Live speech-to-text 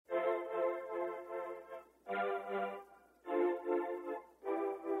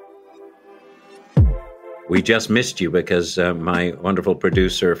We just missed you because my wonderful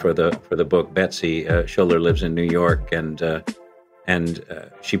producer for the book, Betsy Schuller, lives in New York, and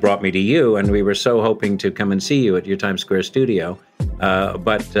she brought me to you, and we were so hoping to come and see you at your Times Square studio.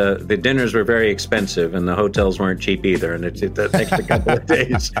 But the dinners were very expensive, and the hotels weren't cheap either, and it takes a couple of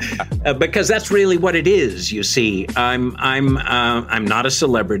days. Because that's really what it is. You see, I'm not a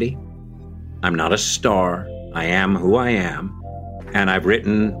celebrity. I'm not a star. I am who I am, and I've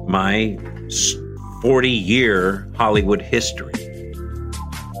written my 40-year Hollywood history.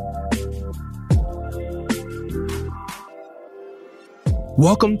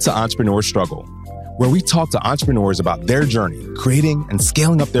 Welcome to Entrepreneur Struggle, where we talk to entrepreneurs about their journey, creating and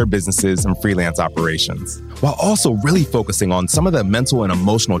scaling up their businesses and freelance operations, while also really focusing on some of the mental and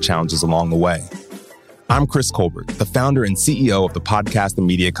emotional challenges along the way. I'm Chris Colbert, the founder and CEO of the podcast and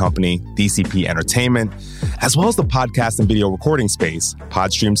media company, DCP Entertainment, as well as the podcast and video recording space,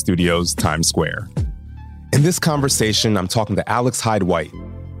 Podstream Studios, Times Square. In this conversation, I'm talking to Alex Hyde-White.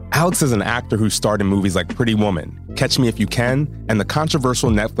 Alex is an actor who starred in movies like Pretty Woman, Catch Me If You Can, and the controversial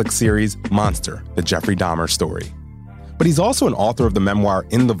Netflix series Monster, the Jeffrey Dahmer story. But he's also an author of the memoir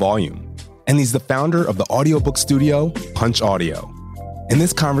In the Volume, and he's the founder of the audiobook studio, Punch Audio. In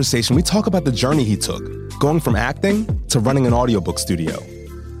this conversation, we talk about the journey he took, going from acting to running an audiobook studio,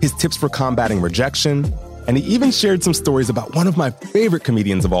 his tips for combating rejection, and he even shared some stories about one of my favorite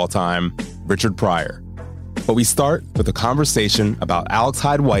comedians of all time, Richard Pryor. But we start with a conversation about Alex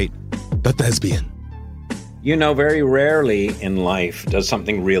Hyde-White, the thespian. You know, very rarely in life does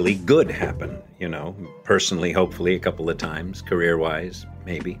something really good happen, personally, hopefully a couple of times, career-wise,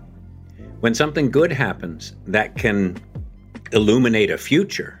 maybe. When something good happens that can illuminate a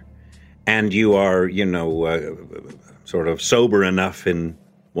future, and you are, sort of sober enough in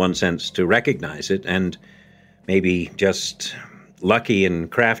one sense to recognize it, and maybe just lucky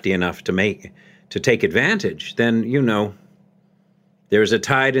and crafty enough to take advantage, then, there is a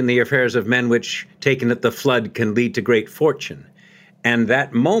tide in the affairs of men which, taken at the flood, can lead to great fortune. And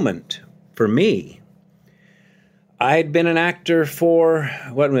that moment, for me, I'd been an actor for,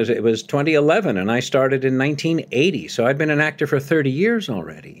 it was 2011, and I started in 1980, so I'd been an actor for 30 years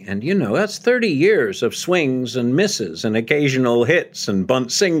already. And, that's 30 years of swings and misses and occasional hits and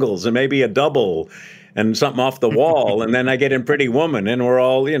bunt singles and maybe a double and something off the wall, and then I get in Pretty Woman, and we're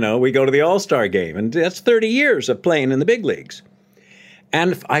all, we go to the All-Star game, and that's 30 years of playing in the big leagues.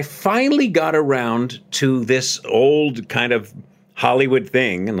 And I finally got around to this old kind of Hollywood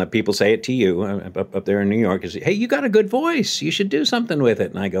thing, and let people say it to you up there in New York, is, hey, you got a good voice, you should do something with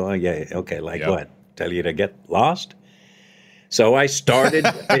it. And I go, oh, yeah, okay, like what? Tell you to get lost? So I started,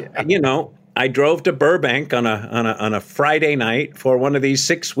 I drove to Burbank on a Friday night for one of these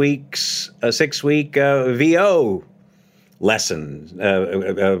 6 week VO lessons,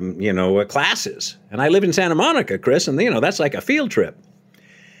 classes. And I live in Santa Monica, Chris, and that's like a field trip.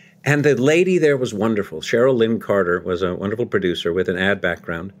 And the lady there was wonderful. Cheryl Lynn Carter was a wonderful producer with an ad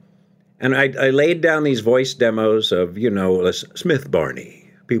background. And I laid down these voice demos of, Smith Barney.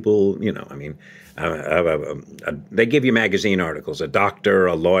 People, they give you magazine articles, a doctor,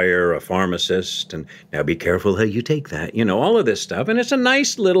 a lawyer, a pharmacist, and now be careful how you take that, all of this stuff. And it's a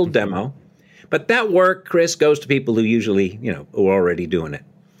nice little demo. But that work, Chris, goes to people who usually, who are already doing it.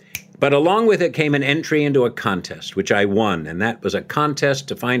 But along with it came an entry into a contest, which I won. And that was a contest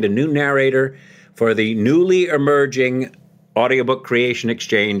to find a new narrator for the newly emerging Audiobook Creation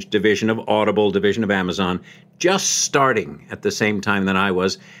Exchange division of Audible, division of Amazon, just starting at the same time that I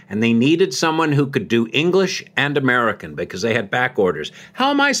was. And they needed someone who could do English and American because they had back orders. How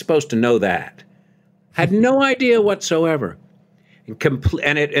am I supposed to know that? Had no idea whatsoever.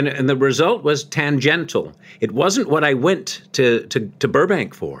 And the result was tangential. It wasn't what I went to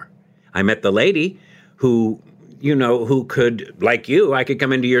Burbank for. I met the lady who could, like you, I could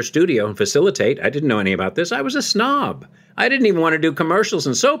come into your studio and facilitate. I didn't know any about this. I was a snob. I didn't even want to do commercials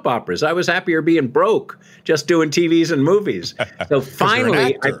and soap operas. I was happier being broke, just doing TVs and movies. So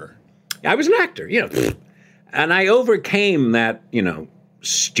finally, I was an actor, and I overcame that,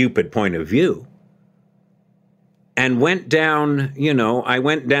 stupid point of view and went down, lane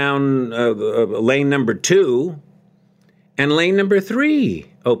number 2, and lane number 3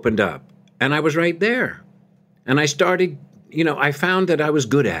 opened up, and I was right there. And I started, I found that I was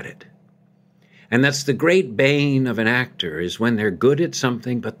good at it. And that's the great bane of an actor, is when they're good at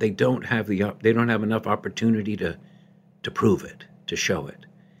something, but they don't have enough opportunity to prove it, to show it.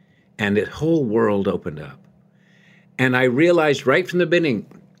 And the whole world opened up. And I realized right from the beginning,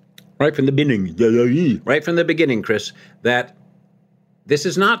 Chris, that this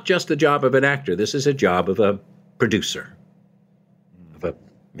is not just the job of an actor. This is a job of a producer, of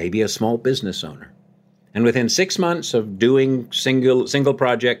maybe a small business owner. And within 6 months of doing single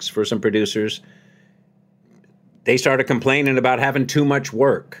projects for some producers, they started complaining about having too much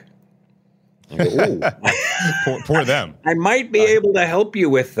work. I go, ooh. Poor them. I might be able to help you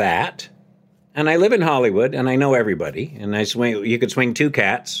with that. And I live in Hollywood, and I know everybody. And you could swing two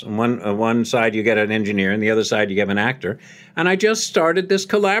cats. On one side, you get an engineer, and the other side, you get an actor. And I just started this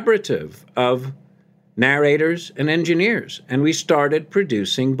collaborative of narrators and engineers. And we started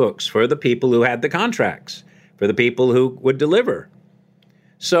producing books for the people who had the contracts, for the people who would deliver.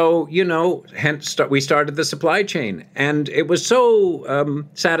 So, hence we started the supply chain. And it was so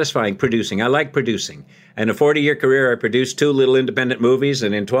satisfying producing. I like producing. In a 40-year career, I produced 2 little independent movies,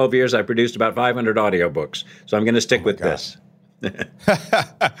 and in 12 years, I produced about 500 audiobooks. So I'm going to stick with this.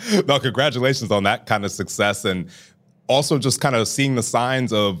 Well, congratulations on that kind of success, and also just kind of seeing the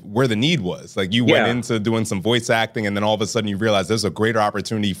signs of where the need was. Like you went into doing some voice acting, and then all of a sudden you realize there's a greater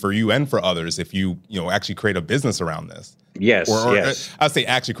opportunity for you and for others if you actually create a business around this. Yes, yes. I'd say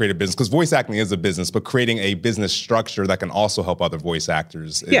actually create a business, because voice acting is a business, but creating a business structure that can also help other voice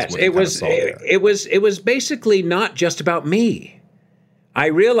actors. Yes, it was basically not just about me. I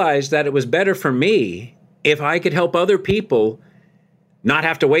realized that it was better for me if I could help other people not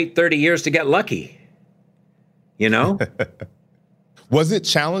have to wait 30 years to get lucky. Was it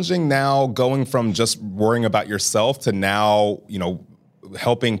challenging now going from just worrying about yourself to now,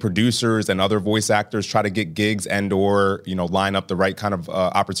 helping producers and other voice actors try to get gigs and or, line up the right kind of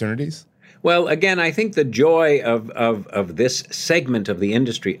opportunities? Well, again, I think the joy of this segment of the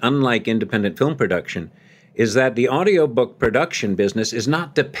industry, unlike independent film production, is that the audiobook production business is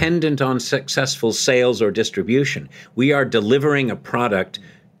not dependent on successful sales or distribution. We are delivering a product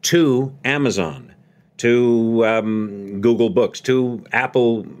to Amazon, to Google Books, to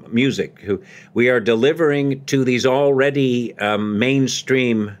Apple Music. We are delivering to these already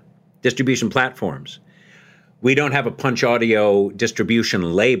mainstream distribution platforms. We don't have a Punch Audio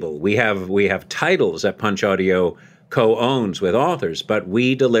distribution label. We have titles that Punch Audio co-owns with authors, but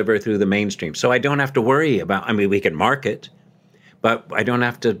we deliver through the mainstream. So I don't have to worry about, we can market, but I don't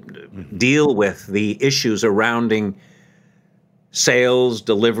have to deal with the issues surrounding sales,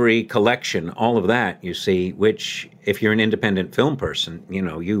 delivery, collection, all of that, you see, which if you're an independent film person,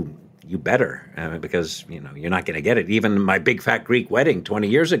 you better, because, you're not going to get it. Even my Big Fat Greek Wedding 20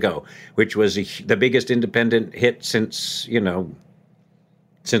 years ago, which was the biggest independent hit since The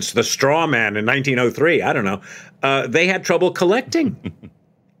Straw Man in 1903, I don't know, they had trouble collecting.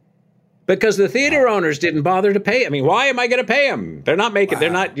 Because the theater owners didn't bother to pay. Why am I going to pay them? They're not making. Wow. They're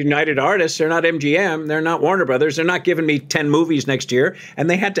not United Artists. They're not MGM. They're not Warner Brothers. They're not giving me 10 movies next year. And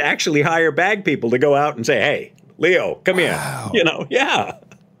they had to actually hire bag people to go out and say, "Hey, Leo, come here." Yeah.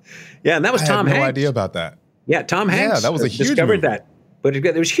 And that was Tom Hanks. I had no idea about that. Yeah, Tom Hanks. Yeah, that was a huge discovered movie. That, but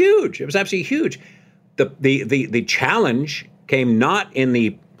it was huge. It was absolutely huge. The challenge came not in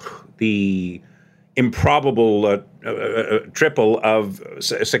the improbable triple of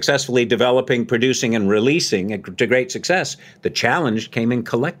successfully developing, producing, and releasing to great success. The challenge came in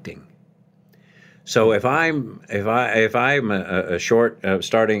collecting. So if I'm a short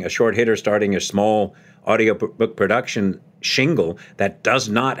hitter starting a small audiobook production shingle that does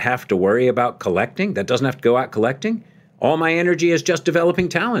not have to worry about collecting, that doesn't have to go out collecting, all my energy is just developing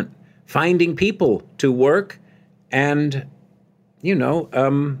talent, finding people to work, and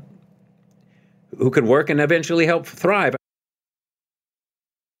who could work and eventually help thrive.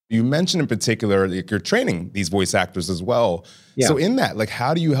 You mentioned in particular you're training these voice actors as well. Yeah. So in that,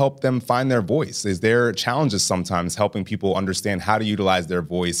 how do you help them find their voice? Is there challenges sometimes helping people understand how to utilize their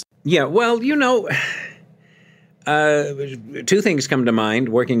voice? Yeah, well, two things come to mind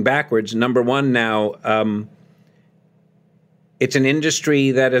working backwards. Number one now, it's an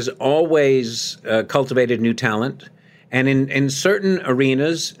industry that has always cultivated new talent. And in certain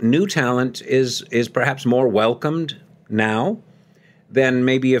arenas, new talent is perhaps more welcomed now than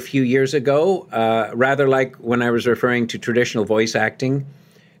maybe a few years ago. Rather like when I was referring to traditional voice acting,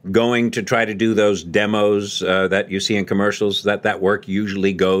 going to try to do those demos that you see in commercials, that work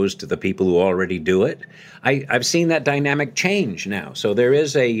usually goes to the people who already do it. I've seen that dynamic change now. So there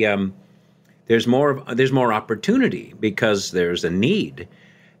is there's more opportunity because there's a need.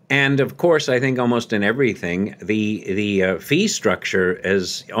 And of course, I think almost in everything, the fee structure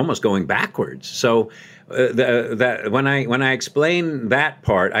is almost going backwards. So when I explain that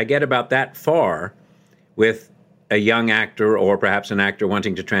part, I get about that far with a young actor or perhaps an actor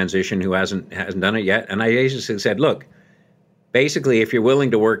wanting to transition who hasn't done it yet. And I basically said, look, basically, if you're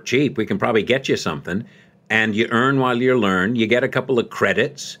willing to work cheap, we can probably get you something. And you earn while you learn. You get a couple of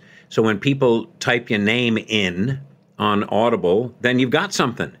credits. So when people type your name in on Audible, then you've got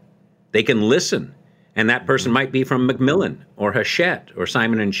something. They can listen. And that person might be from Macmillan or Hachette or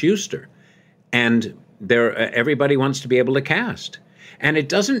Simon & Schuster. And everybody wants to be able to cast. And it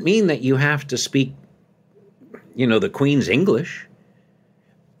doesn't mean that you have to speak, the Queen's English.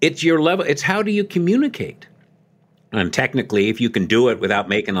 It's your level. It's how do you communicate? And technically, if you can do it without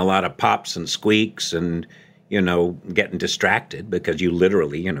making a lot of pops and squeaks and, getting distracted, because you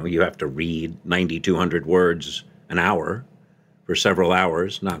literally, you have to read 9,200 words an hour for several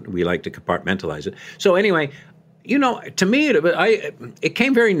hours. We like to compartmentalize it. So anyway, to me, it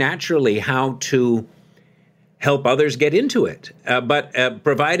came very naturally how to help others get into it. But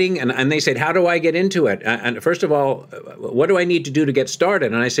providing, and they said, how do I get into it? And first of all, what do I need to do to get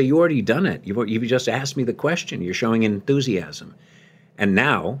started? And I say, you already done it. You've just asked me the question. You're showing enthusiasm. And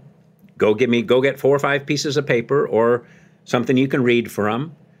now, go get 4 or 5 pieces of paper or something you can read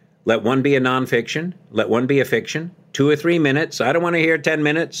from. Let one be a nonfiction. Let one be a fiction. 2 or 3 minutes. I don't want to hear 10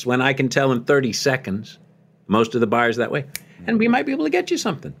 minutes when I can tell in 30 seconds. Most of the buyers that way. And we might be able to get you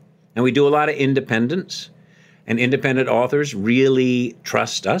something. And we do a lot of independence. And independent authors really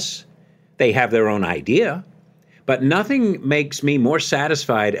trust us. They have their own idea. But nothing makes me more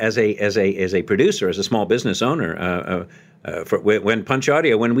satisfied as a producer, as a small business owner, when Punch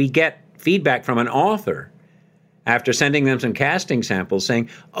Audio, when we get feedback from an author after sending them some casting samples saying,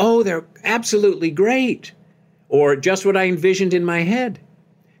 oh, they're absolutely great, or just what I envisioned in my head.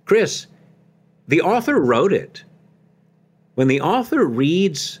 Chris, the author wrote it. When the author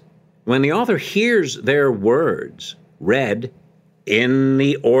hears their words read in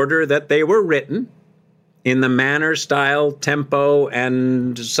the order that they were written, in the manner, style, tempo,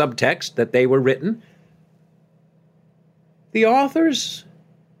 and subtext that they were written, the author's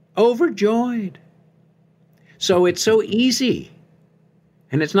overjoyed. So it's so easy.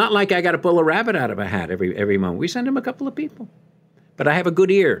 And it's not like I got to pull a rabbit out of a hat every moment. We send him a couple of people. But I have a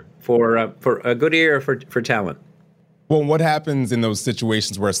good ear for talent. Well, what happens in those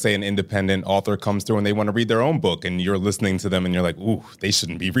situations where, say, an independent author comes through and they want to read their own book and you're listening to them and you're like, ooh, they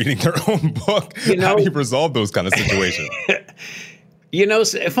shouldn't be reading their own book? How do you resolve those kind of situations?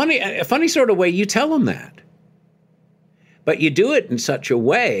 A funny sort of way, you tell them that. But you do it in such a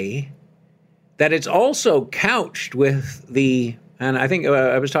way that it's also couched with and I think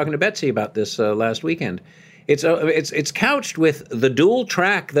I was talking to Betsy about this last weekend. It's couched with the dual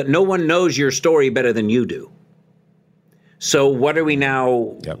track that no one knows your story better than you do. So what are we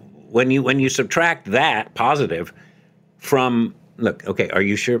now? Yep. When you subtract that positive from, look, okay, are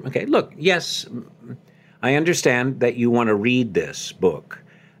you sure? Okay, look, yes, I understand that you want to read this book.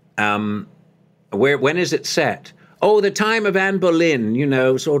 When is it set? Oh, the time of Anne Boleyn,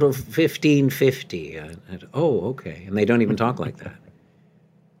 sort of 1550. Oh, okay, and they don't even talk like that.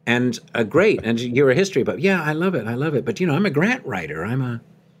 And great, and you're a history buff. Yeah, I love it. But I'm a grant writer. I'm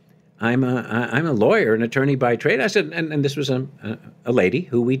a lawyer, an attorney by trade. I said, and this was a lady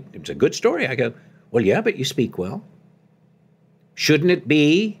it was a good story. I go, well, yeah, but you speak well. Shouldn't it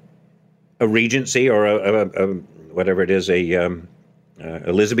be a Regency or a whatever it is,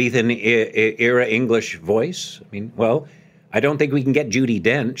 Elizabethan era English voice? I mean, well, I don't think we can get Judi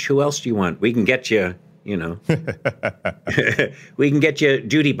Dench. Who else do you want? We can get you, we can get you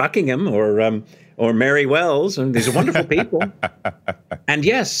Judy Buckingham or Mary Wells, and these are wonderful people. And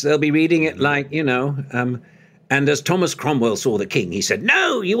yes, they'll be reading it like, and as Thomas Cromwell saw the king, he said,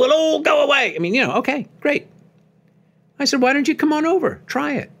 no, you will all go away. I mean, okay, great. I said, why don't you come on over?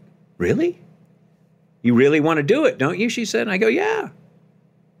 Try it. Really? You really want to do it, don't you? She said. I go, yeah.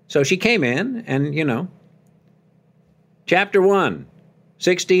 So she came in and, Chapter 1,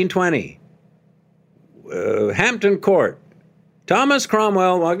 1620, Hampton Court, Thomas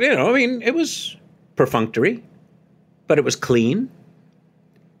Cromwell, it was perfunctory, but it was clean.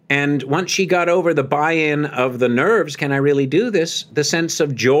 And once she got over the buy-in of the nerves, can I really do this? The sense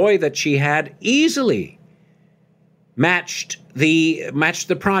of joy that she had easily matched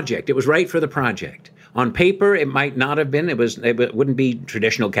the project. It was right for the project. On paper, it might not have been. It wouldn't be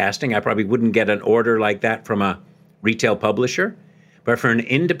traditional casting. I probably wouldn't get an order like that from a retail publisher. But for an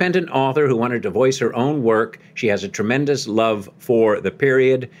independent author who wanted to voice her own work, she has a tremendous love for the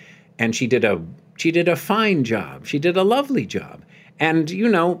period, and she did a fine job. She did a lovely job. And,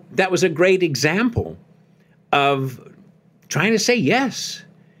 that was a great example of trying to say yes.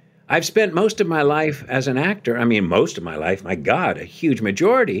 I've spent most of my life as an actor, my God, a huge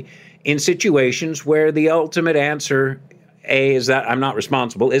majority, in situations where the ultimate answer, A, is that I'm not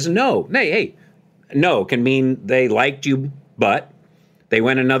responsible, is no. Hey, no can mean they liked you, but they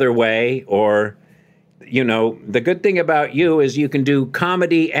went another way, or, the good thing about you is you can do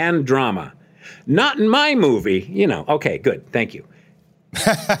comedy and drama. Not in my movie, okay, good, thank you.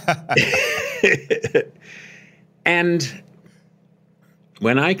 And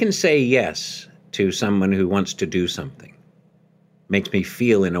when I can say yes to someone who wants to do something, makes me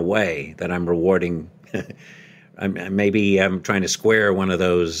feel in a way that I'm rewarding. Maybe I'm trying to square one of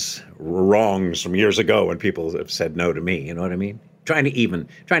those wrongs from years ago when people have said no to me. You know what I mean? Trying to even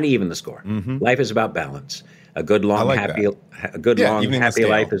the score. Mm-hmm. Life is about balance. A good, long, happy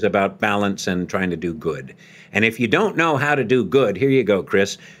life is about balance and trying to do good. And if you don't know how to do good, here you go,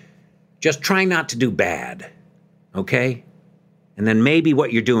 Chris. Just try not to do bad, okay? And then maybe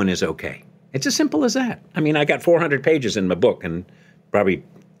what you're doing is okay. It's as simple as that. I mean, I got 400 pages in my book, and probably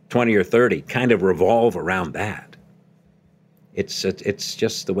 20 or 30 kind of revolve around that. It's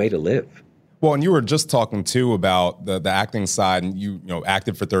just the way to live. Well, and you were just talking, too, about the acting side, and you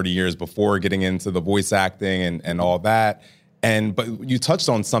acted for 30 years before getting into the voice acting and all that. But you touched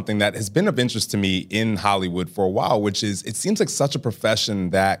on something that has been of interest to me in Hollywood for a while, which is it seems like such a profession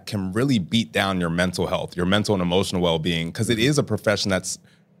that can really beat down your mental health, your mental and emotional well-being, because it is a profession that's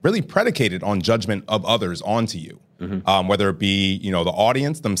really predicated on judgment of others onto you, whether it be, the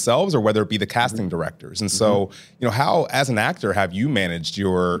audience themselves or whether it be the casting directors. And so, how, as an actor, have you managed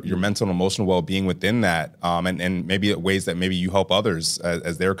your mental and emotional well-being within that, and maybe ways that maybe you help others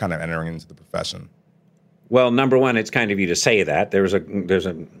as they're kind of entering into the profession? Well, number one, it's kind of you to say that. There's a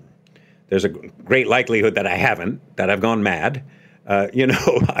great likelihood that I haven't, that I've gone mad. I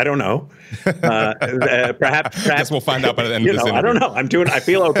don't know. Perhaps. I guess we'll find out by the end of this interview. I don't know. I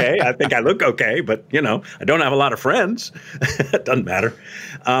feel okay. I think I look okay, but I don't have a lot of friends. It doesn't matter.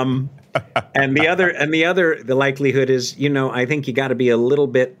 And the likelihood is, I think you got to be a little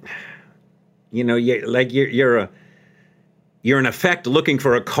bit, you're in effect looking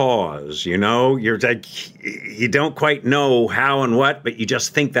for a cause, you're like, you don't quite know how and what, but you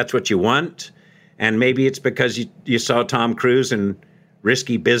just think that's what you want. And maybe it's because you saw Tom Cruise in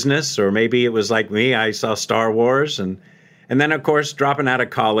Risky Business, or maybe it was like me, I saw Star Wars. And then, of course, dropping out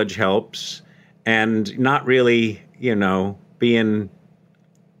of college helps, and not really, I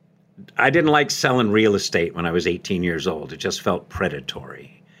didn't like selling real estate when I was 18 years old. It just felt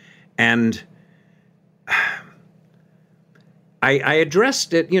predatory. And I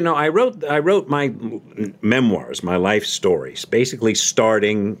addressed it, I wrote my memoirs, my life stories, basically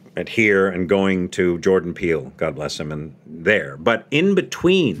starting at here and going to Jordan Peele, God bless him, and there. But in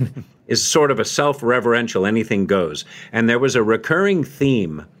between is sort of a self-reverential anything goes. And there was a recurring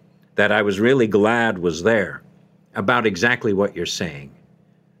theme that I was really glad was there about exactly what you're saying.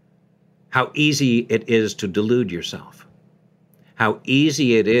 How easy it is to delude yourself. How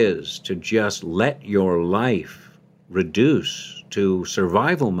easy it is to just let your life reduce to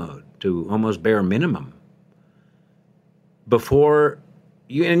survival mode, to almost bare minimum, before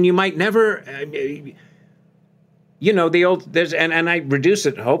you, and you might never, and I reduce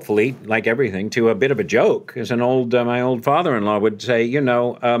it, hopefully, like everything, to a bit of a joke. As my old father-in-law would say,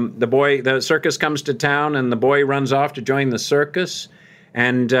 the circus comes to town, and the boy runs off to join the circus,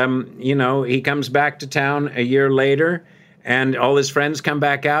 and, he comes back to town a year later, and all his friends come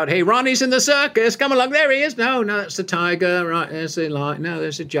back out. Hey, Ronnie's in the circus. Come along. There he is. No, that's the tiger. Right, there's the lion. No,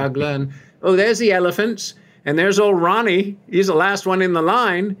 there's the juggler. And, there's the elephants. And there's old Ronnie. He's the last one in the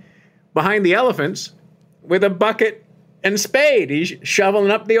line behind the elephants with a bucket and spade. He's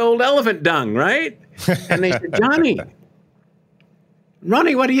shoveling up the old elephant dung, right? And they said, Ronnie,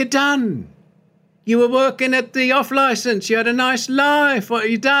 what have you done? You were working at the off license. You had a nice life. What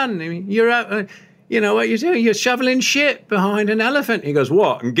have you done? I mean, you're out... what you're doing? You're shoveling shit behind an elephant. He goes,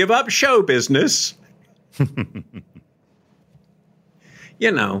 what? And give up show business?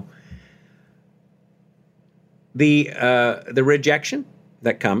 The rejection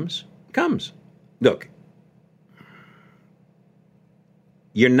that comes. Look,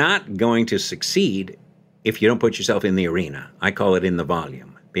 you're not going to succeed if you don't put yourself in the arena. I call it in the volume.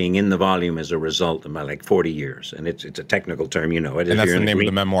 Being in the volume is a result of my 40 years, and it's a technical term, it. And that's the name of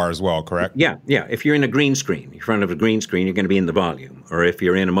the memoir as well, correct? Yeah. If you're in a green screen, in front of a green screen, you're going to be in the volume. Or if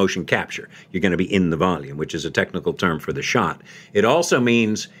you're in a motion capture, you're going to be in the volume, which is a technical term for the shot. It also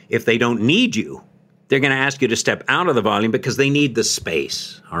means if they don't need you, they're going to ask you to step out of the volume because they need the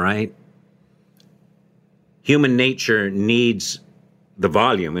space, all right? Human nature needs the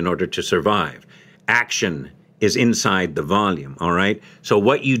volume in order to survive. Action is inside the volume, all right? So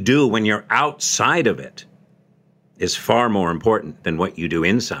what you do when you're outside of it is far more important than what you do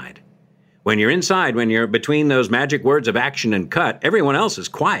inside. When you're inside, when you're between those magic words of action and cut, everyone else is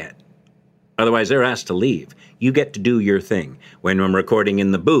quiet. Otherwise, they're asked to leave. You get to do your thing. When I'm recording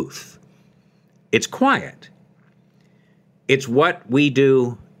in the booth, it's quiet. It's what we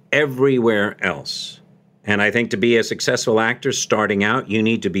do everywhere else. And I think to be a successful actor starting out, you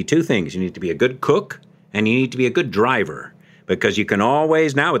need to be two things. You need to be a good cook and you need to be a good driver. Because you can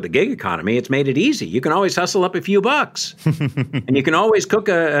always, now with the gig economy, it's made it easy. You can always hustle up a few bucks, and you can always cook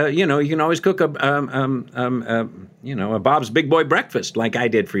a Bob's Big Boy breakfast like I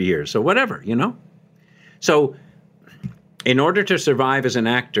did for years. So whatever, So in order to survive as an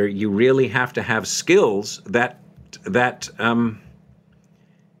actor, you really have to have skills that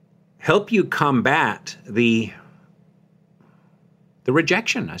help you combat the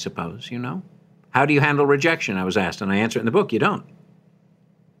rejection, I suppose. How do you handle rejection? I was asked, and I answer it in the book. You don't.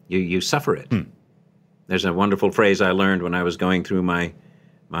 You suffer it. There's a wonderful phrase I learned when I was going through my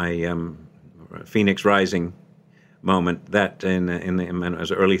Phoenix Rising moment. That in when I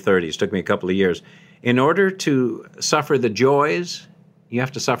was early 30s, took me a couple of years. In order to suffer the joys, you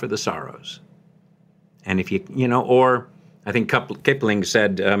have to suffer the sorrows. And if or I think Kipling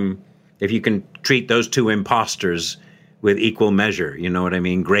said, if you can treat those two imposters with equal measure, you know what I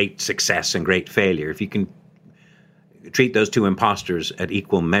mean? Great success and great failure. If you can treat those two imposters at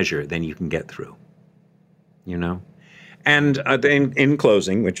equal measure, then you can get through, And in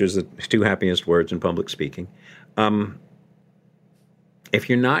closing, which is the two happiest words in public speaking, if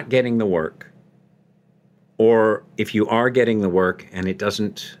you're not getting the work, or if you are getting the work and it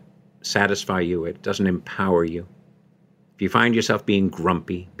doesn't satisfy you, it doesn't empower you, if you find yourself being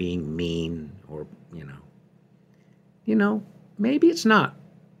grumpy, being mean, or, maybe it's not.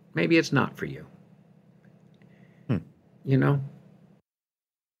 Maybe it's not for you.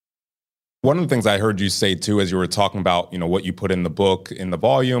 One of the things I heard you say, too, as you were talking about, what you put in the book, in the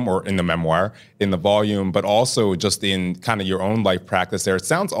volume, or in the memoir, in the volume, but also just in kind of your own life practice there, it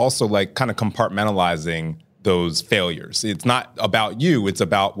sounds also like kind of compartmentalizing those failures. It's not about you, it's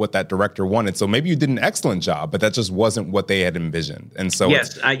about what that director wanted. So maybe you did an excellent job, but that just wasn't what they had envisioned. And so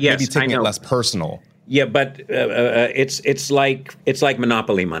maybe taking it less personal. Yeah, but it's like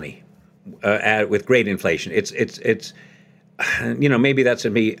monopoly money with great inflation. It's maybe that's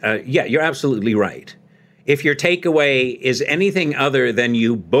me. You're absolutely right. If your takeaway is anything other than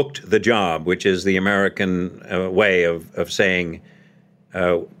you booked the job, which is the American way of saying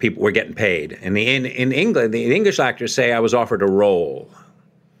people were getting paid, and in England, the English actors say I was offered a role.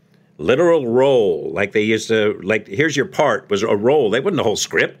 Literal role, like they used to, here's your part, was a role. They wasn't the whole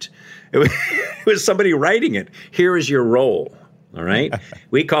script. It was somebody writing it. Here is your role, all right?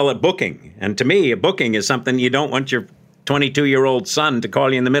 We call it booking. And to me, a booking is something you don't want your 22-year-old son to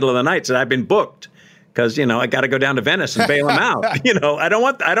call you in the middle of the night and say, I've been booked because, I got to go down to Venice and bail him out. I don't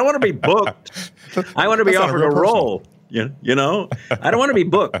want to be booked. I want to be offered a role, I don't want to be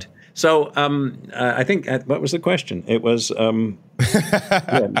booked. So I think, what was the question? It was, I don't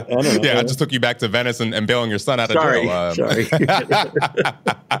know. Yeah, I just took you back to Venice and bailing your son out of jail. Sorry.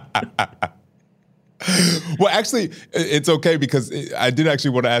 Well, actually, it's okay because I did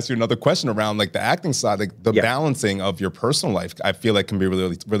actually want to ask you another question around the acting side, the balancing of your personal life. I feel like can be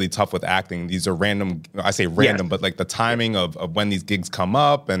really, really tough with acting. These are random. I say random, but the timing of when these gigs come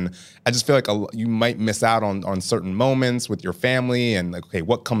up, and I just feel like you might miss out on certain moments with your family. And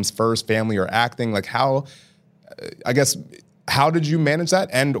what comes first, family or acting? How did you manage that,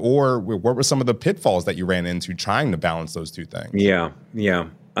 and or what were some of the pitfalls that you ran into trying to balance those two things? Yeah.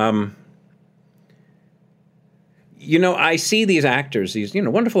 I see these actors, these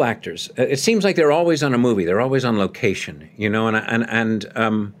wonderful actors. It seems like they're always on a movie. They're always on location.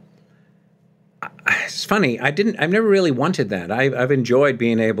 And it's funny. I've never really wanted that. I've enjoyed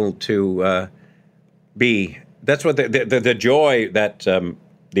being able to be. That's what the joy that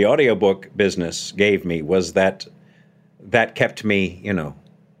the audiobook business gave me was that kept me in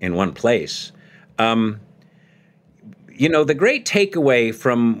one place. The great takeaway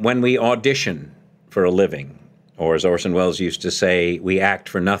from when we audition for a living, or as Orson Welles used to say, we act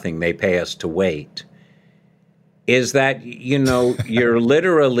for nothing, they pay us to wait, is that, you're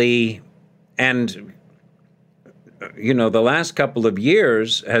literally, and, the last couple of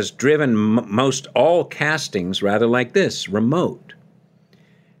years has driven most all castings rather like this, remote.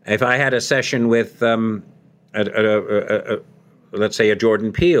 If I had a session with, let's say, a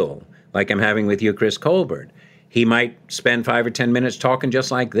Jordan Peele, like I'm having with you, Chris Colbert, he might spend 5 or 10 minutes talking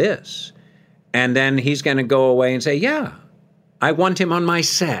just like this. And then he's going to go away and say, yeah, I want him on my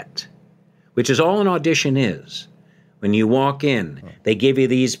set, which is all an audition is. When you walk in, they give you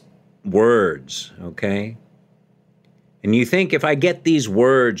these words, okay? And you think, if I get these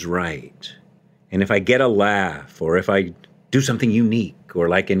words right, and if I get a laugh, or if I do something unique, or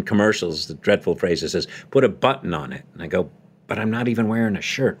like in commercials, the dreadful phrase that says, put a button on it. And I go, but I'm not even wearing a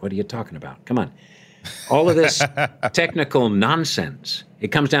shirt. What are you talking about? Come on. All of this technical nonsense. It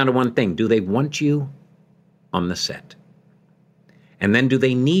comes down to one thing. Do they want you on the set? And then do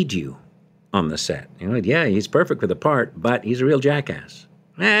they need you on the set? Yeah, he's perfect for the part, but he's a real jackass.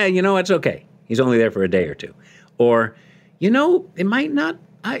 It's okay. He's only there for a day or two. Or, it might not,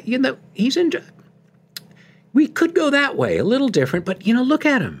 he's in, we could go that way, a little different, but, look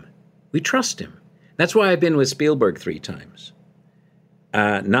at him. We trust him. That's why I've been with Spielberg 3 times.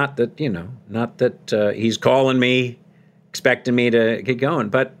 Not that he's calling me, expecting me to get going,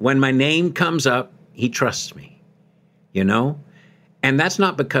 but when my name comes up, he trusts me, And that's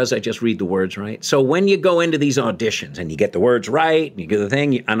not because I just read the words right. So when you go into these auditions and you get the words right, and you get the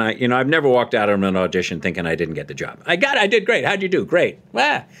thing, and I've never walked out of an audition thinking I didn't get the job. I did great. How'd you do? Great.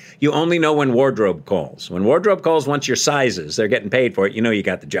 You only know when wardrobe calls. When wardrobe calls, once your sizes, they're getting paid for it, you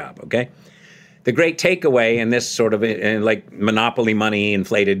got the job, okay? The great takeaway in this sort of like monopoly money,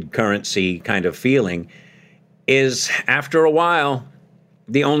 inflated currency kind of feeling is after a while,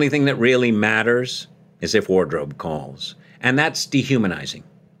 the only thing that really matters is if wardrobe calls. And that's dehumanizing.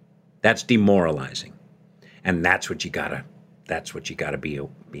 That's demoralizing. And that's what you gotta be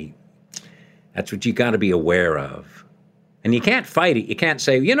aware of. And you can't fight it. You can't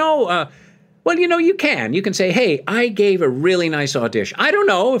say, you can. You can say, hey, I gave a really nice audition. I don't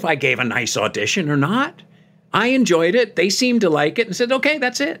know if I gave a nice audition or not. I enjoyed it. They seemed to like it and said, okay,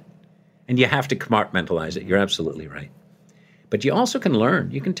 that's it. And you have to compartmentalize it. You're absolutely right. But you also can learn.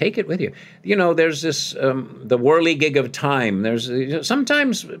 You can take it with you. There's this, the whirligig of time.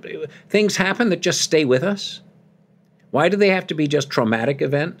 Sometimes things happen that just stay with us. Why do they have to be just traumatic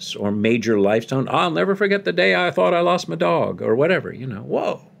events or major lifestyle? I'll never forget the day I thought I lost my dog or whatever,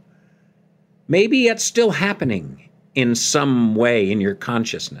 Whoa. Maybe it's still happening in some way in your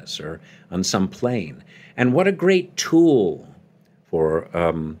consciousness or on some plane. And what a great tool for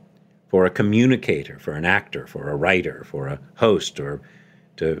a communicator, for an actor, for a writer, for a host, or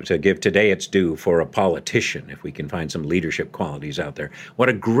to give today its due for a politician, if we can find some leadership qualities out there. What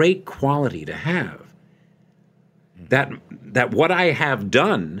a great quality to have. That what I have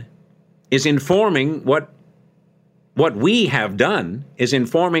done is informing what we have done is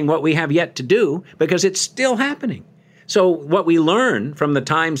informing what we have yet to do, because it's still happening. So what we learn from the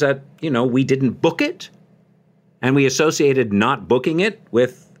times that, we didn't book it, and we associated not booking it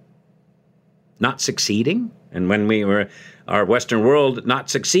with not succeeding. And when we were, our Western world,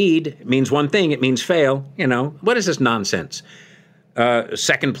 not succeed means one thing, it means fail. What is this nonsense?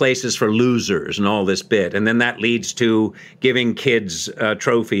 Second place is for losers and all this bit. And then that leads to giving kids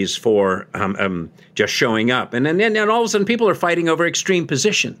trophies for just showing up. And then all of a sudden people are fighting over extreme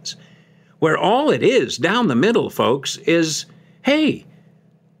positions, where all it is down the middle, folks, is, hey,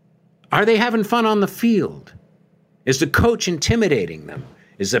 are they having fun on the field? Is the coach intimidating them?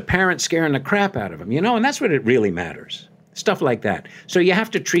 Is the parent scaring the crap out of them? And that's what it really matters. Stuff like that. So you have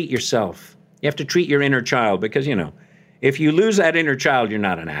to treat yourself. You have to treat your inner child, because, if you lose that inner child, you're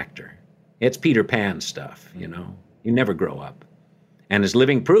not an actor. It's Peter Pan stuff, You never grow up. And as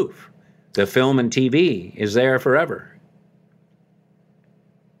living proof, the film and TV is there forever.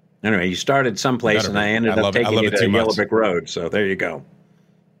 Anyway, you started someplace, and I ended up taking you to Yellow Brick Road, so there you go.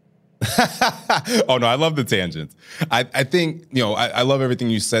 Oh, no, I love the tangents. I think, I love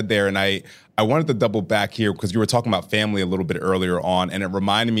everything you said there. And I wanted to double back here because you were talking about family a little bit earlier on. And it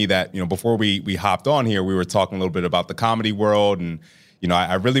reminded me that, before we hopped on here, we were talking a little bit about the comedy world. And,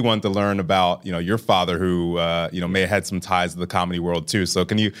 I really wanted to learn about, your father who, may have had some ties to the comedy world too. So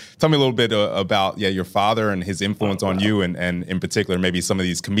can you tell me a little bit about, your father and his influence on you, and in particular, maybe some of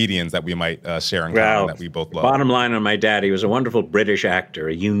these comedians that we might share in common that we both love? Bottom line on my dad, he was a wonderful British actor,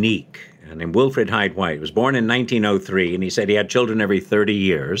 a unique, named Wilfred Hyde-White. He was born in 1903, and he said he had children every 30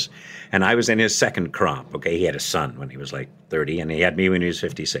 years, and I was in his second crop. Okay, he had a son when he was like 30, and he had me when he was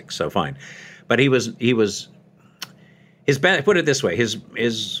 56, so fine. But he was put it this way,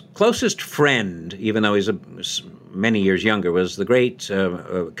 his closest friend, even though he's many years younger, was the great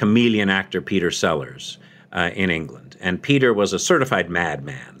chameleon actor Peter Sellers in England. And Peter was a certified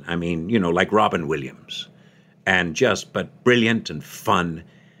madman. I mean, like Robin Williams, but brilliant and fun.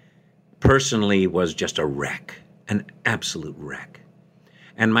 Personally was just a wreck, an absolute wreck.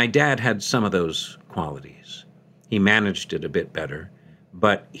 And my dad had some of those qualities. He managed it a bit better,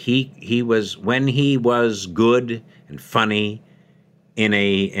 but he was, when he was good and funny in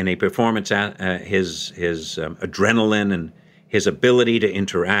a performance, his adrenaline and his ability to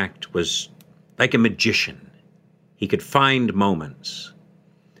interact was like a magician. He could find moments.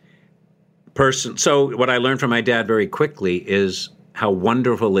 So what I learned from my dad very quickly is how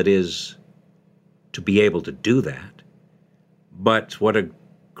wonderful it is to be able to do that, but what a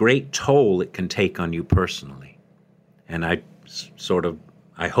great toll it can take on you personally. And I sort of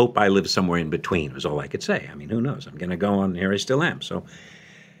I hope I live somewhere in between was all I could say. I mean, who knows? I'm going to go on. Here I still am. So,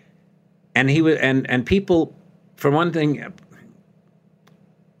 and he was, and people, for one thing,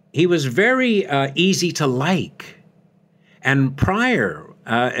 he was very easy to like. And Pryor,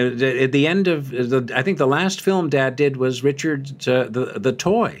 at the end of I think the last film Dad did was Richard's the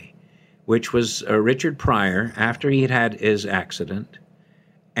Toy, which was Richard Pryor after he had his accident,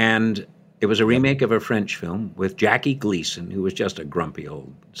 and it was a remake of a French film with Jackie Gleason, who was just a grumpy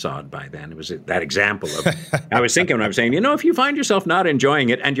old sod by then. It was that example of, I was thinking when I was saying, if you find yourself not enjoying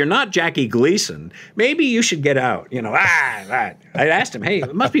it and you're not Jackie Gleason, maybe you should get out. I asked him, hey,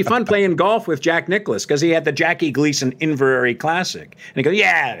 it must be fun playing golf with Jack Nicklaus because he had the Jackie Gleason Inverary Classic. And he goes,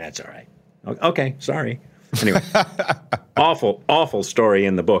 yeah, that's all right. Okay, sorry. Anyway, awful story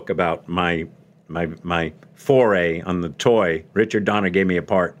in the book about my foray on the toy. Richard Donner gave me a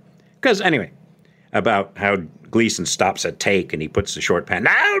part. Because, anyway, about how Gleason stops at take and he puts the short pan.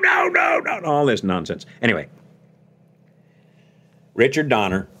 No, all this nonsense. Anyway, Richard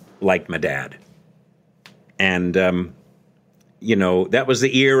Donner liked my dad. And, that was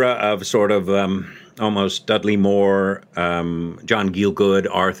the era of sort of almost Dudley Moore, John Gielgud,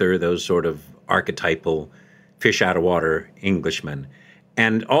 Arthur, those sort of archetypal fish-out-of-water Englishmen.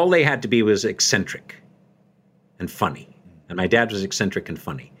 And all they had to be was eccentric and funny. And my dad was eccentric and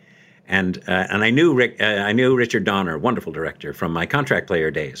funny. And I knew Richard Donner, wonderful director, from my contract player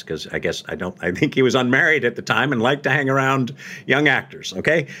days, because I think he was unmarried at the time and liked to hang around young actors,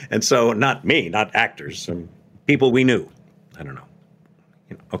 okay? And so, not me, not actors, people we knew. I don't know.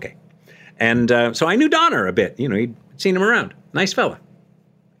 Okay. And so I knew Donner a bit. He'd seen him around. Nice fella.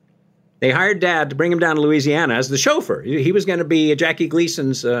 They hired Dad to bring him down to Louisiana as the chauffeur. He was going to be Jackie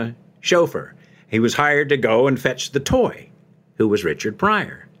Gleason's chauffeur. He was hired to go and fetch the toy, who was Richard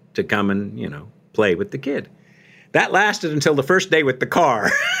Pryor, to come and, play with the kid. That lasted until the first day with the car.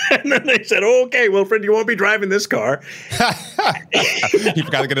 And then they said, okay, Wilfred, you won't be driving this car. He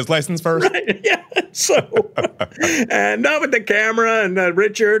forgot to get his license first? Right, yeah. So, and not with the camera and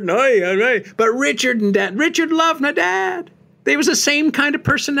Richard. But Richard and Dad, Richard loved my dad. They was the same kind of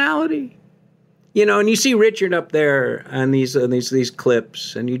personality. And you see Richard up there on these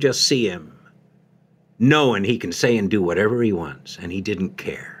clips, and you just see him knowing he can say and do whatever he wants, and he didn't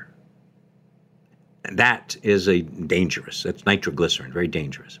care. And that is that's nitroglycerin, very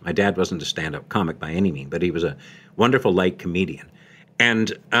dangerous. My dad wasn't a stand-up comic by any means, but he was a wonderful light comedian.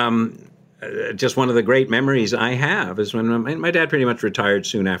 And just one of the great memories I have is when my dad pretty much retired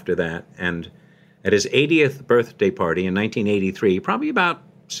soon after that, and at his 80th birthday party in 1983, probably about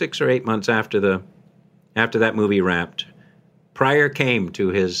 6 or 8 months after that movie wrapped, Pryor came to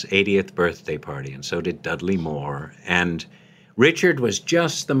his 80th birthday party, and so did Dudley Moore. And Richard was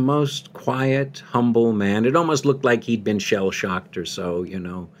just the most quiet, humble man. It almost looked like he'd been shell-shocked or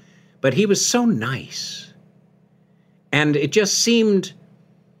so, But he was so nice. And it just seemed,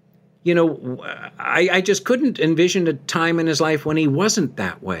 I just couldn't envision a time in his life when he wasn't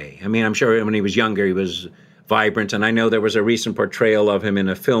that way. I mean, I'm sure when he was younger, he was vibrant. And I know there was a recent portrayal of him in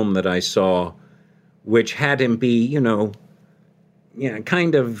a film that I saw, which had him be,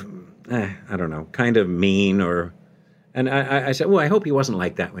 kind of, I don't know, kind of mean or... And I said, well, I hope he wasn't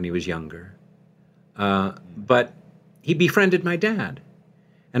like that when he was younger. But he befriended my dad.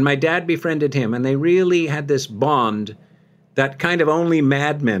 And my dad befriended him. And they really had this bond that kind of only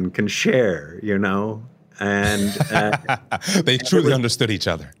madmen can share, And they truly understood each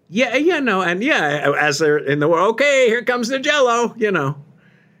other. Yeah, as they're in the world, okay, here comes the Jell-O,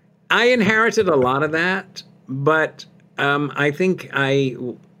 I inherited a lot of that. But I think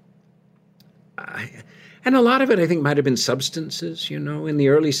and a lot of it, I think, might have been substances, In the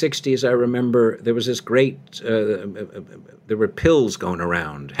early 60s, I remember there was this great, there were pills going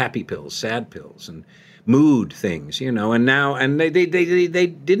around, happy pills, sad pills, and mood things, And now, and they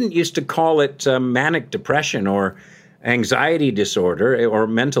didn't used to call it manic depression or anxiety disorder or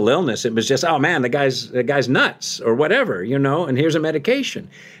mental illness. It was just, oh, man, the guy's nuts or whatever, and here's a medication.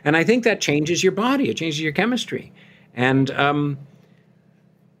 And I think that changes your body. It changes your chemistry. And...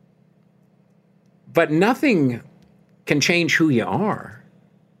 But nothing can change who you are,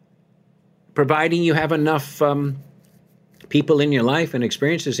 providing you have enough people in your life and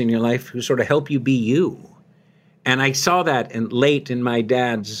experiences in your life who sort of help you be you. And I saw that late in my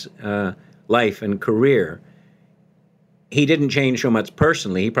dad's life and career. He didn't change so much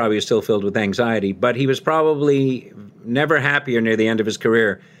personally. He probably was still filled with anxiety, but he was probably never happier near the end of his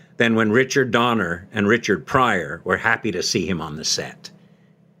career than when Richard Donner and Richard Pryor were happy to see him on the set.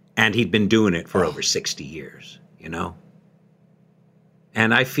 And he'd been doing it for over 60 years,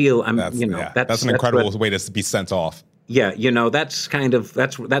 And I feel that's an incredible way to be sent off. Yeah, that's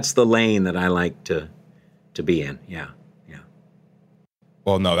that's the lane that I like to be in. Yeah.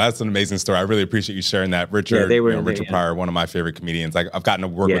 Well, no, that's an amazing story. I really appreciate you sharing that. Richard, Richard Pryor, one of my favorite comedians. I've gotten to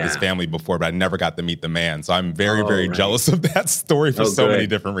work with his family before, but I never got to meet the man. So I'm very, very jealous of that story for so many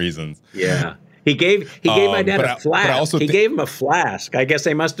different reasons. Yeah. He gave my dad a flask. He gave him a flask. I guess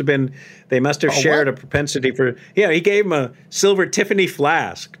they must have shared a propensity for. Yeah, he gave him a silver Tiffany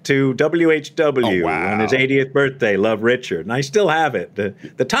flask to WHW on his 80th birthday. Love, Richard, and I still have it.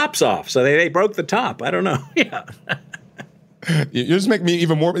 The top's off, so they broke the top. I don't know. Yeah. You just make me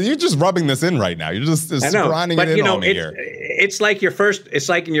even more. You're just rubbing this in right now. You're just grinding it in on me here. It's like It's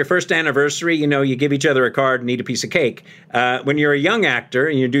like in your first anniversary. You give each other a card and eat a piece of cake. When you're a young actor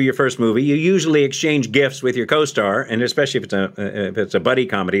and you do your first movie, you usually exchange gifts with your co-star, and especially if it's a buddy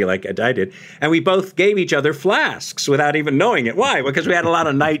comedy like I did. And we both gave each other flasks without even knowing it. Why? Because we had a lot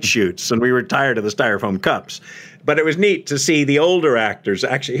of night shoots and we were tired of the styrofoam cups. But it was neat to see the older actors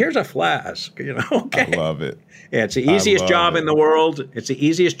actually. Here's a flask. Okay. I love it. Yeah, it's the easiest job in the world. It's the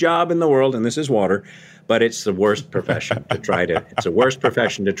easiest job in the world, and this is water. But it's the worst profession to try to. It's the worst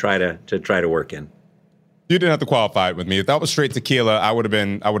profession to try to work in. You didn't have to qualify it with me. If that was straight tequila, I would have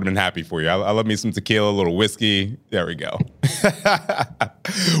been happy for you. I love me some tequila, a little whiskey. There we go.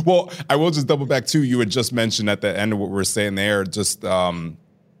 Well, I will just double back too. You had just mentioned at the end of what we were saying there, just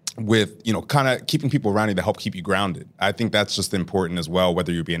with, kind of keeping people around you to help keep you grounded. I think that's just important as well,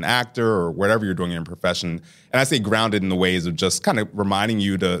 whether you be an actor or whatever you're doing in your profession. And I say grounded in the ways of just kind of reminding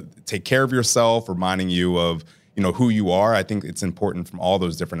you to take care of yourself, reminding you of, who you are. I think it's important from all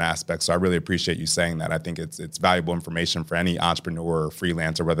those different aspects. So I really appreciate you saying that. I think it's valuable information for any entrepreneur or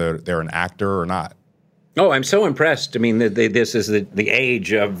freelancer, whether they're an actor or not. Oh, I'm so impressed. I mean, this is the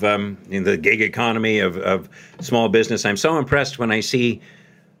age of the gig economy of small business. I'm so impressed when I see.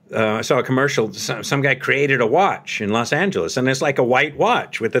 I saw a commercial. Some guy created a watch in Los Angeles, and it's like a white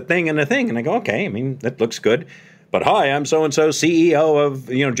watch with a thing and a thing. And I go, okay, I mean, that looks good. But hi, I'm so-and-so CEO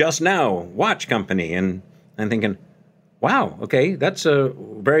of, Just Now watch company. And I'm thinking, wow, okay, that's a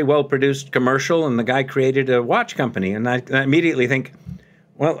very well-produced commercial, and the guy created a watch company. And I immediately think,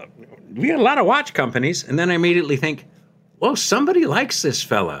 well, we got a lot of watch companies. And then I immediately think, well, somebody likes this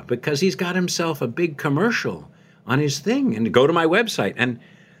fella because he's got himself a big commercial on his thing. And go to my website. And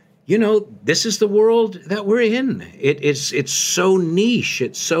this is the world that we're in. It's so niche.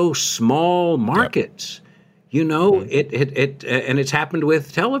 It's so small markets. Yep. And it's happened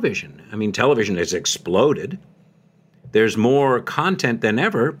with television. I mean, television has exploded. There's more content than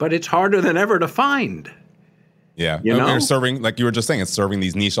ever, but it's harder than ever to find. Yeah. You're serving, like you were just saying, it's serving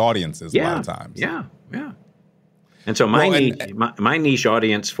these niche audiences a lot of times. Yeah. And so my niche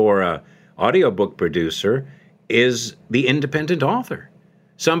audience for a audiobook producer is the independent author.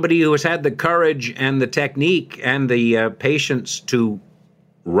 Somebody who has had the courage and the technique and the patience to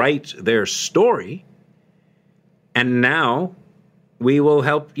write their story. And now we will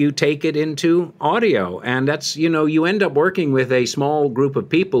help you take it into audio. And that's, you end up working with a small group of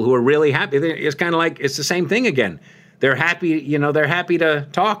people who are really happy. It's kind of like, it's the same thing again. They're happy, they're happy to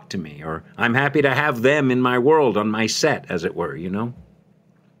talk to me, or I'm happy to have them in my world, on my set, as it were,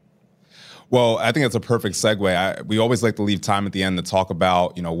 Well, I think that's a perfect segue. We always like to leave time at the end to talk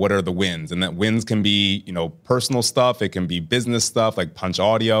about, what are the wins? And that wins can be, personal stuff. It can be business stuff like Punch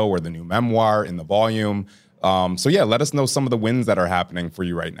Audio or the new memoir in the volume. So let us know some of the wins that are happening for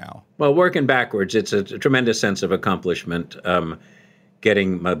you right now. Well, working backwards, it's a tremendous sense of accomplishment,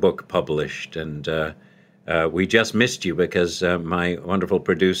 getting my book published. And we just missed you because my wonderful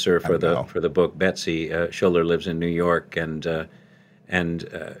producer for the book, Betsy Schuller, lives in New York, and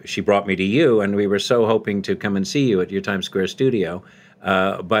she brought me to you, and we were so hoping to come and see you at your Times Square studio.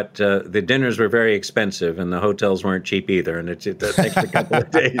 But the dinners were very expensive, and the hotels weren't cheap either, and it takes a couple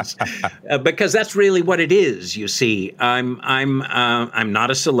of days. Because that's really what it is, you see. I'm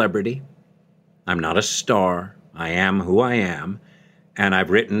not a celebrity. I'm not a star. I am who I am, and I've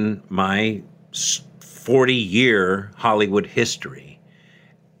written my 40-year Hollywood history.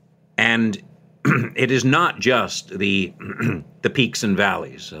 And it is not just the peaks and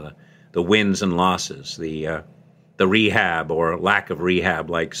valleys, the wins and losses, the rehab or lack of rehab,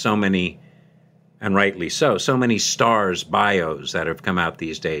 like so many, and rightly so many stars' bios that have come out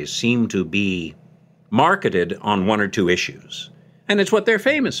these days seem to be marketed on one or two issues. And it's what they're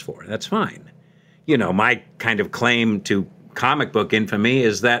famous for. That's fine. My kind of claim to comic book infamy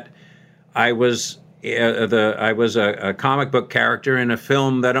is that I was a comic book character in a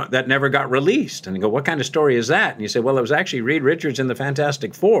film that never got released. And you go, what kind of story is that? And you say, well, it was actually Reed Richards in the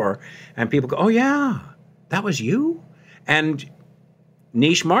Fantastic Four. And people go, oh, yeah, that was you? And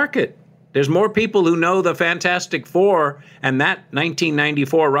niche market. There's more people who know the Fantastic Four and that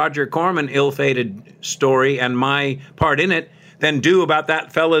 1994 Roger Corman ill-fated story and my part in it than do about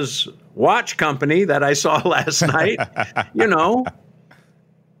that fella's watch company that I saw last night,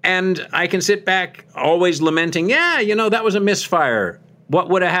 And I can sit back always lamenting, that was a misfire. What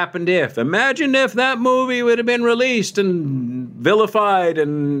would have happened if? Imagine if that movie would have been released and vilified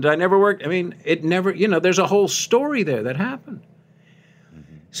and I never worked. I mean, it never, there's a whole story there that happened.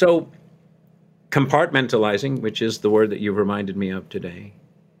 Mm-hmm. So compartmentalizing, which is the word that you've reminded me of today,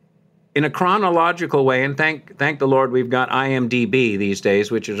 in a chronological way, and thank the Lord we've got IMDb these days,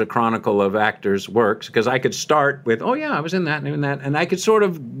 which is a chronicle of actors' works, because I could start with, I was in that and in that, and I could sort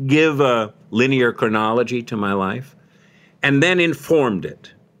of give a linear chronology to my life, and then informed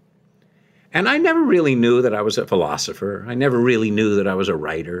it. And I never really knew that I was a philosopher. I never really knew that I was a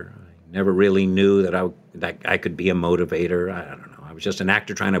writer. I never really knew that I could be a motivator. I don't know. I was just an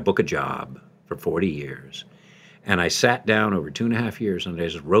actor trying to book a job for 40 years. And I sat down over 2.5 years and I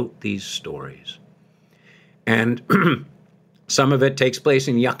just wrote these stories. And some of it takes place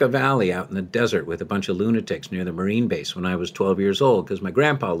in Yucca Valley out in the desert with a bunch of lunatics near the Marine base when I was 12 years old, because my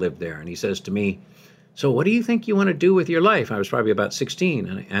grandpa lived there. And he says to me, "So what do you think you want to do with your life?" I was probably about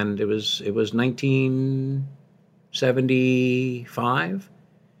 16, and it was 1975.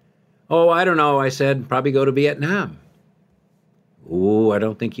 "Oh, I don't know," I said. "Probably go to Vietnam." "Oh, I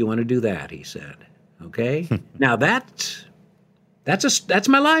don't think you want to do that," he said. Okay? Now that's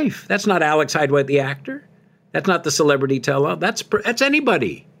my life. That's not Alex Hyde-White, the actor. That's not the celebrity tell-all. That's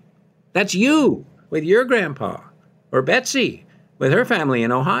anybody. That's you with your grandpa, or Betsy with her family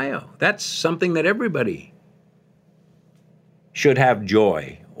in Ohio. That's something that everybody should have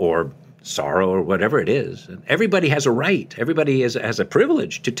joy or sorrow or whatever it is. And everybody has a right. Everybody has a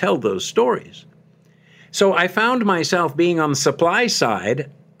privilege to tell those stories. So I found myself being on the supply side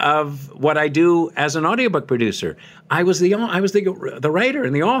of what I do as an audiobook producer. I was the writer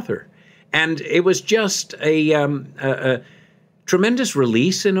and the author, and it was just a tremendous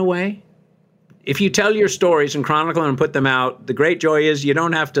release in a way. If you tell your stories and chronicle them and put them out, the great joy is you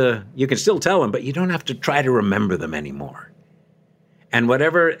can still tell them, but you don't have to try to remember them anymore. And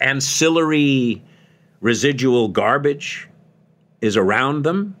whatever ancillary residual garbage is around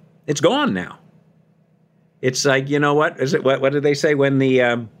them, it's gone now. It's like, what is it? What did they say when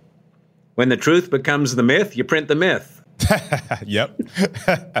the truth becomes the myth? You print the myth. Yep.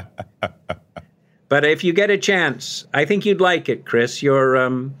 But if you get a chance, I think you'd like it, Chris. You're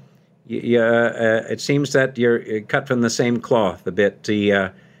it seems that you're cut from the same cloth a bit.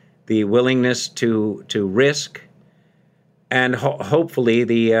 The willingness to risk, and hopefully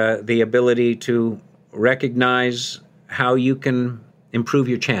the ability to recognize how you can improve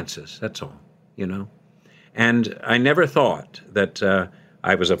your chances. That's all, And I never thought that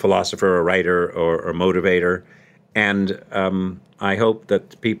I was a philosopher, a writer, or motivator. And I hope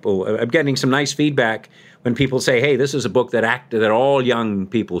that I'm getting some nice feedback when people say, "Hey, this is a book that all young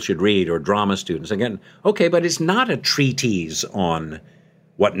people should read, or drama students." Again, okay, but it's not a treatise on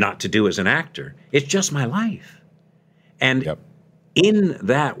what not to do as an actor. It's just my life. And in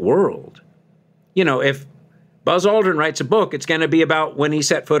that world, if Buzz Aldrin writes a book, it's going to be about when he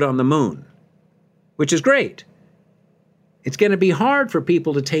set foot on the moon, which is great. It's going to be hard for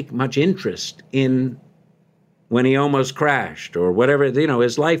people to take much interest in when he almost crashed, or whatever,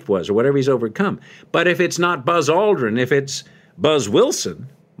 his life was, or whatever he's overcome. But if it's not Buzz Aldrin, if it's Buzz Wilson,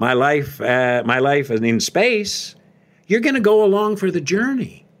 my life in space, you're going to go along for the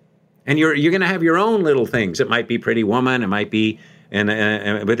journey. And you're going to have your own little things. It might be Pretty Woman. It might be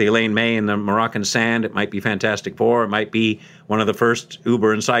with Elaine May in the Moroccan Sand. It might be Fantastic Four. It might be one of the first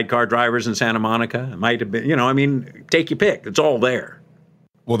Uber and sidecar drivers in Santa Monica. It might have been, take your pick. It's all there.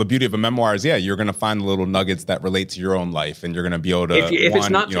 Well, the beauty of a memoir is, you're going to find the little nuggets that relate to your own life, and you're going to be able to. If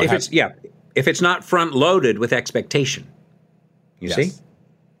it's not front loaded with expectation, you see.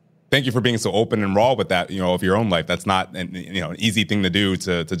 Thank you for being so open and raw with that, of your own life. That's not an easy thing to do,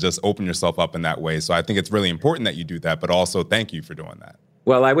 to just open yourself up in that way. So I think it's really important that you do that, but also thank you for doing that.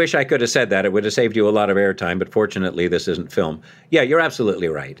 Well, I wish I could have said that. It would have saved you a lot of airtime, but fortunately this isn't film. Yeah, you're absolutely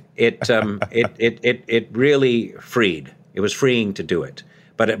right. It really freed. It was freeing to do it.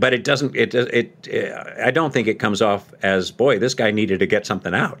 But it doesn't. I don't think it comes off as, boy, this guy needed to get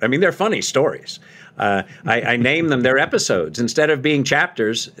something out. I mean, they're funny stories. I name them. They're episodes instead of being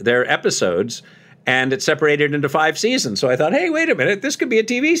chapters. They're episodes, and it's separated into 5 seasons. So I thought, hey, wait a minute, this could be a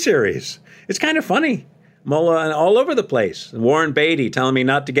TV series. It's kind of funny. Mullah all over the place. Warren Beatty telling me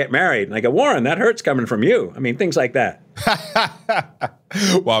not to get married. And I go, Warren, that hurts coming from you. I mean, things like that.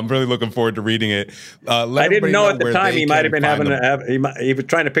 Well, I'm really looking forward to reading it. I didn't know at the time he might have been he was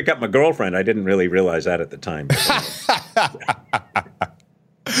trying to pick up my girlfriend. I didn't really realize that at the time.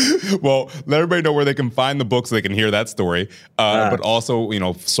 Well, let everybody know where they can find the book so they can hear that story. But also,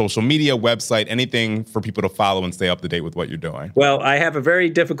 social media, website, anything for people to follow and stay up to date with what you're doing. Well, I have a very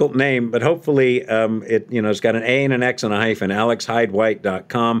difficult name, but hopefully it's got an A and an X and a hyphen,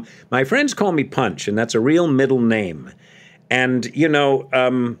 alexhydewhite.com. My friends call me Punch, and that's a real middle name. And,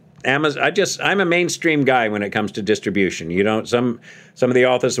 Amazon, I'm a mainstream guy when it comes to distribution. Some of the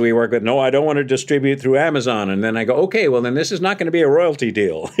authors we work with, no, I don't want to distribute through Amazon. And then I go, okay, well, then this is not going to be a royalty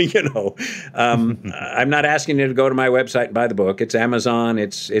deal. I'm not asking you to go to my website and buy the book. It's Amazon.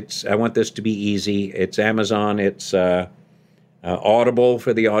 I want this to be easy. It's Amazon. It's Audible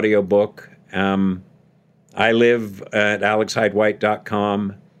for the audiobook. I live at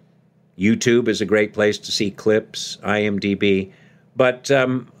alexhydewhite.com. YouTube is a great place to see clips, IMDb. But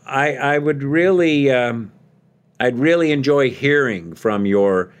I would really, I'd really enjoy hearing from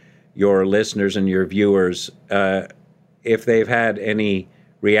your listeners and your viewers if they've had any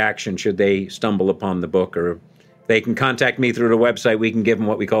reaction should they stumble upon the book, or they can contact me through the website. We can give them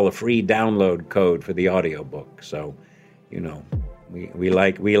what we call a free download code for the audiobook. So, we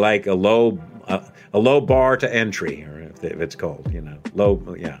like a low bar to entry, or if it's called,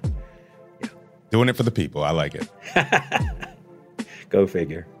 low, yeah. Doing it for the people. I like it. Go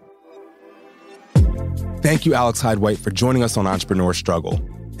figure. Thank you, Alex Hyde-White, for joining us on Entrepreneur Struggle.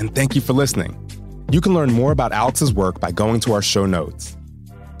 And thank you for listening. You can learn more about Alex's work by going to our show notes.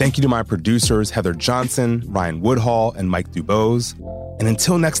 Thank you to my producers, Heather Johnson, Ryan Woodhall, and Mike Dubose. And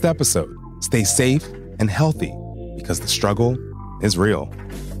until next episode, stay safe and healthy, because the struggle is real.